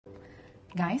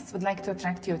Guys, would like to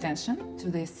attract your attention to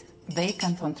this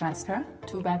vacant on transfer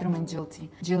 2-bedroom in 𝐲𝐨.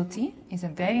 𝐲𝐨 is a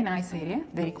very nice area,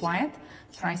 very quiet.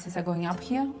 Prices are going up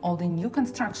here. All the new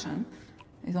construction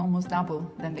is almost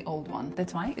double than the old one.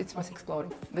 That's why it's worth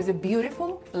exploring. There's a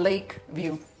beautiful lake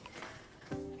view.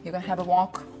 You can have a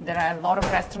walk. There are a lot of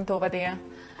restaurants over there.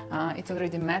 It's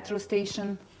already a metro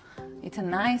station. It's a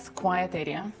nice, quiet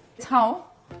area. It's how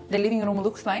the living room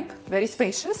looks like. Very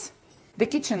spacious. The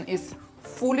kitchen is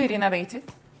fully renovated.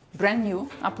 Brand new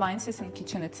appliances in the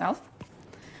kitchen itself.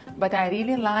 But I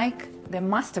really like the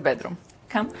master bedroom.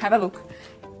 Come, have a look.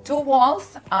 2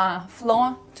 walls are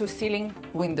floor to ceiling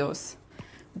windows.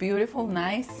 Beautiful,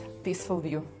 nice, peaceful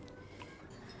view.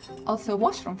 Also,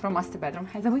 washroom from master bedroom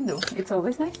has a window. It's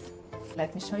always nice.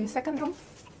 Let me show you second room.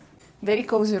 Very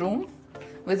cozy room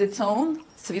with its own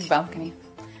sweet balcony.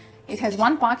 It has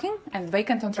 1 parking and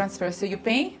vacant on transfer, so you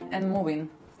pay and move in.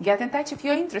 Get in touch if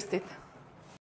you're interested.